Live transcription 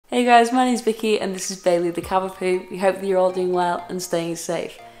Hey guys, my name's Vicky and this is Bailey the Cavapoo. We hope that you're all doing well and staying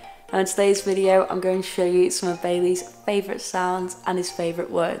safe. Now in today's video I'm going to show you some of Bailey's favourite sounds and his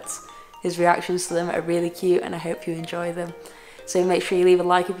favourite words. His reactions to them are really cute and I hope you enjoy them. So make sure you leave a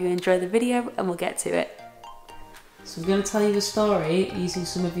like if you enjoy the video and we'll get to it. So I'm going to tell you a story using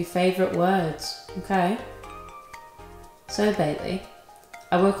some of your favourite words, okay? So Bailey,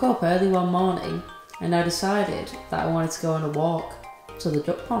 I woke up early one morning and I decided that I wanted to go on a walk to the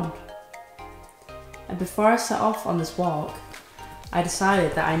duck pond. And before I set off on this walk, I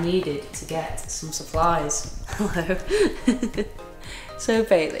decided that I needed to get some supplies. Hello. So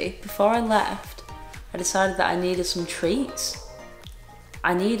Bailey, before I left, I decided that I needed some treats.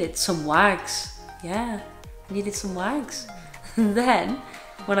 I needed some wags. Yeah, I needed some wags. And then,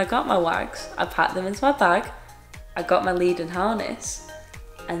 when I got my wags, I packed them into my bag, I got my lead and harness,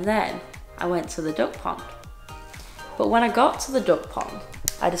 and then I went to the duck pond. But when I got to the duck pond,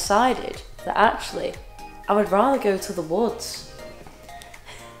 I decided that actually I would rather go to the woods.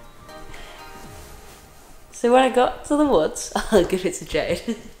 So when I got to the woods, I'll give it to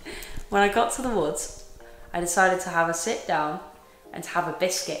Jade. When I got to the woods, I decided to have a sit down and to have a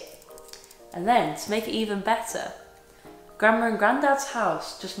biscuit. And then, to make it even better, Grandma and Granddad's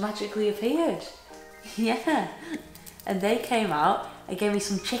house just magically appeared. Yeah. And they came out and gave me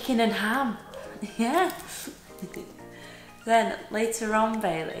some chicken and ham. Yeah. Then later on,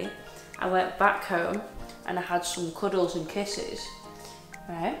 Bailey, I went back home and I had some cuddles and kisses,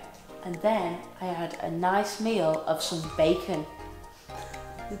 right? And then I had a nice meal of some bacon.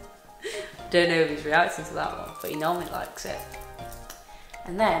 Don't know if he's reacting to that one, but he normally likes it.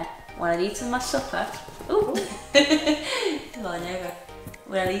 And then when I'd eaten my supper, ooh, come on over.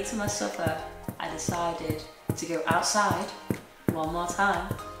 When I'd eaten my supper, I decided to go outside one more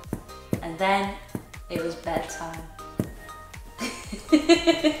time, and then it was bedtime.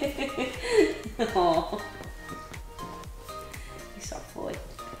 Oh, you soft boy.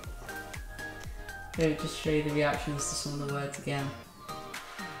 Let me just show you the reactions to some of the words again.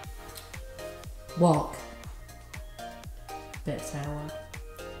 Walk. Bit of tail word.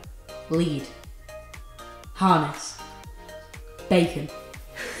 Lead. Harness. Bacon.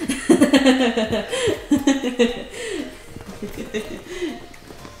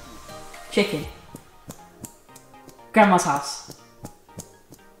 Chicken. Grandma's house.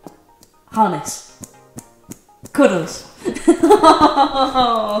 Harness. Cuddles.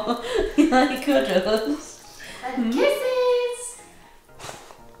 Oh, you like cuddles? And kisses!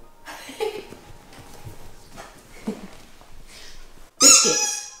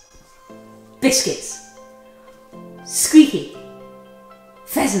 Biscuits. Biscuits. Squeaky.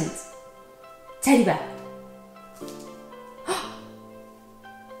 Pheasant. Teddy bear.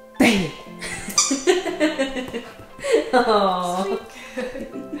 Baby. Oh,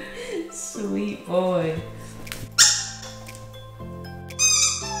 sweet boy.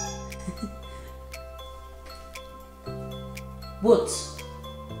 Woods.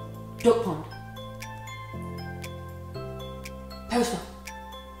 Duck pond. Postman.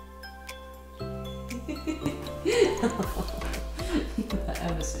 You're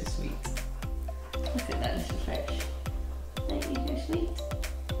ever so sweet. Look at that little fish. Ain't you so sweet?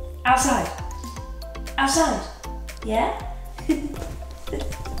 Outside. Outside. Yeah?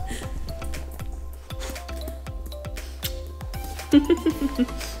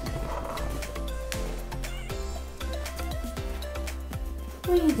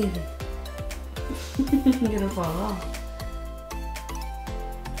 What are you doing? You're gonna fall off.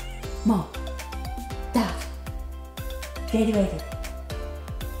 Mom. Dad. Baby baby.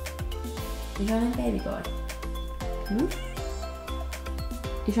 Is your name Baby Boy? Hmm?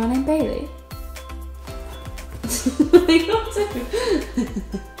 Is your name Bailey? What are you up to?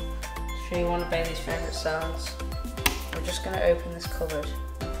 Show you one of Bailey's favourite sounds. We're just going to open this cupboard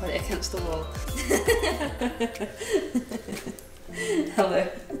and put it against the wall. Hello.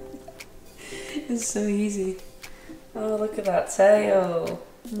 It's so easy. Oh, look at that tail.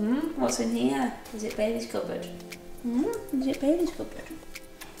 What's in here? Is it Bailey's cupboard? Is it Bailey's cupboard?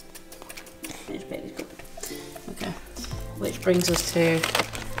 It's Bailey's cupboard. Okay. Which brings us to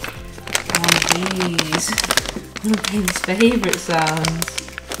one of these. One of Bailey's favourite sounds.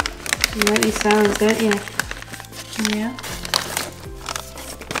 You like these sounds, don't you? Yeah.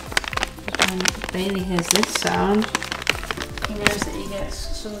 When Bailey hears this sound, he knows that he gets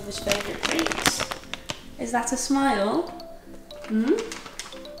some of his favourite treats. Is that a smile?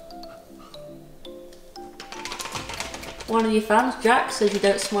 One of your fans, Jack, says you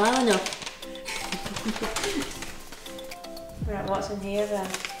don't smile enough. Right, what's in here then?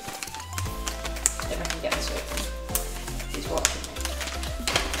 If I can get this open. She's watching me.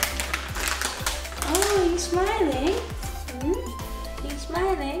 smiling? Are you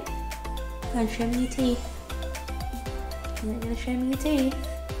smiling? Go on, show me your teeth. You're not gonna show me your teeth?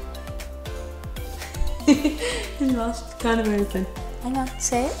 His mouth's kind of open. Hang on,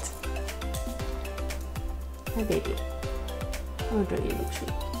 say it. Hi baby. Oh, don't you look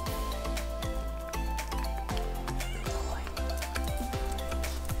sweet.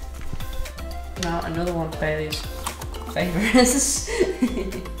 Now another one of Bailey's favourites is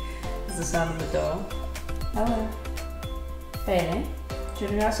the sound of the door. Hello. Bailey, do you want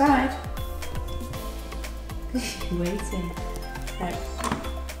to go outside? Waiting. Right.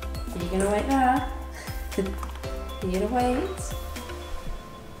 Are you going to wait there? Are you going to wait?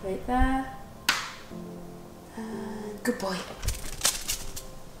 Wait there. And good boy.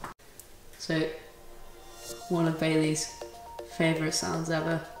 So, one of Bailey's favourite sounds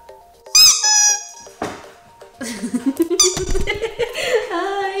ever.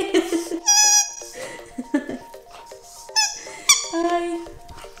 Hi! Hi!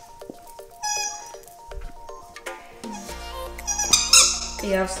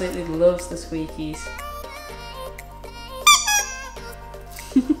 He absolutely loves the squeakies.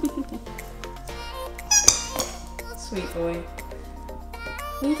 Sweet boy.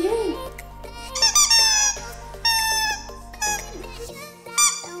 What are you doing?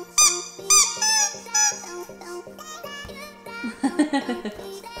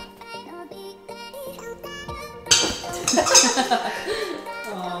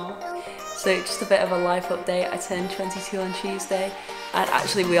 So just a bit of a life update. I turned 22 on Tuesday, and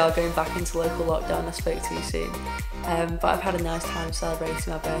actually we are going back into local lockdown. I spoke too soon, but I've had a nice time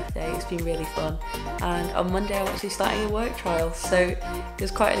celebrating my birthday. It's been really fun, and on Monday I'm actually starting a work trial, so it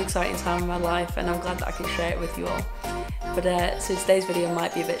was quite an exciting time in my life, and I'm glad that I can share it with you all. But so today's video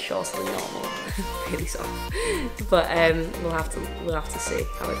might be a bit shorter than normal. Really sorry, but we'll have to see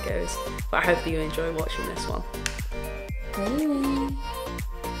how it goes. But I hope that you enjoy watching this one. Bailey,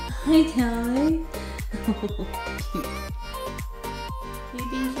 hi darling. Cute. You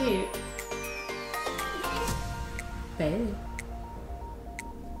being cute, Bailey.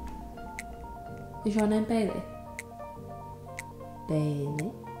 Is your name Bailey?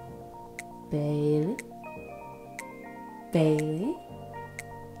 Bailey. Bailey. Bailey.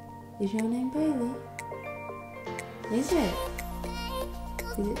 Is your name Bailey? Is it?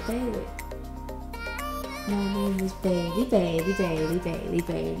 Is it Bailey? My name is Bailey, Bailey, Bailey, Bailey,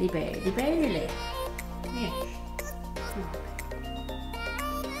 Bailey, Bailey, Bailey. Yes.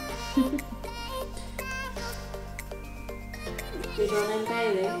 Is your name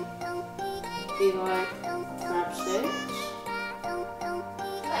Bailey? Do you like crab sticks?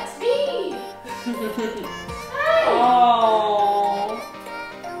 That's me! Hi! Oh,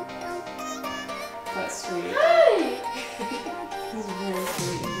 that's sweet. Hi! That's very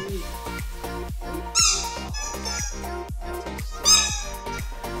sweet indeed.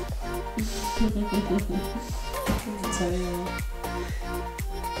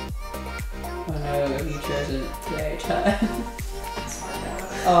 Oh no, he chose a PA turn.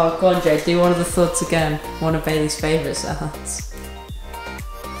 Oh, go on, Jay, do one of the thuds again. One of Bailey's favourite sounds.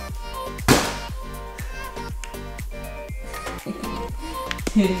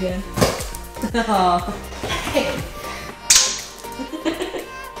 Do it again. Oh.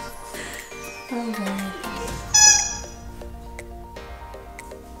 Oh god.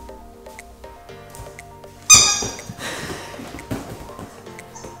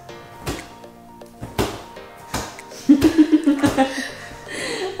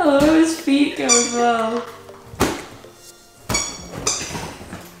 I love how his feet go as well.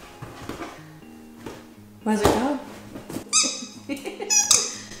 Where's it go?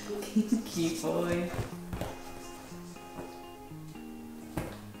 Cute boy.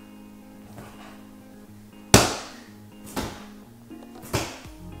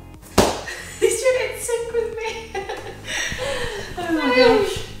 He's trying to sync with me. Oh my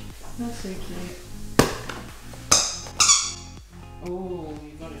gosh. That's so cute. Oh,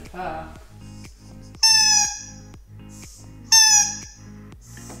 you got it far.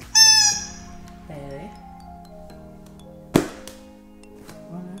 Bailey.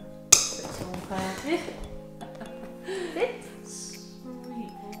 It's all happy. Sit.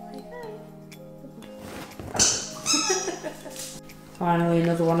 Sweet boy. Finally,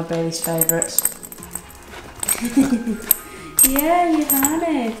 another one of Bailey's favourites. Yeah, you had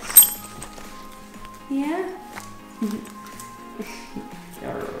it. Yeah.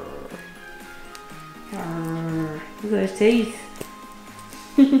 Look at his teeth.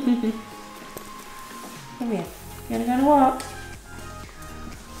 Come here. You wanna go on a walk?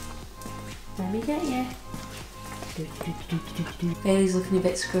 Let me get you. Bailey's looking a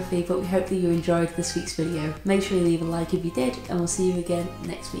bit scruffy, but we hope that you enjoyed this week's video. Make sure you leave a like if you did, and we'll see you again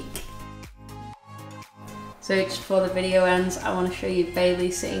next week. So just before the video ends, I want to show you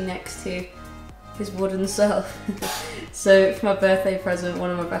Bailey sitting next to his wooden self. So for my birthday present,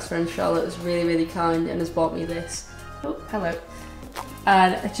 one of my best friends, Charlotte, was really kind and has bought me this. Oh, hello.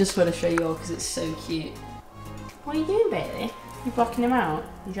 And I just want to show you all because it's so cute. What are you doing, Bailey? You're blocking him out?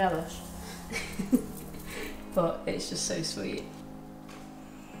 You jealous? But it's just so sweet.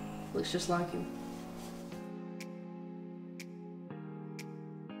 Looks just like him.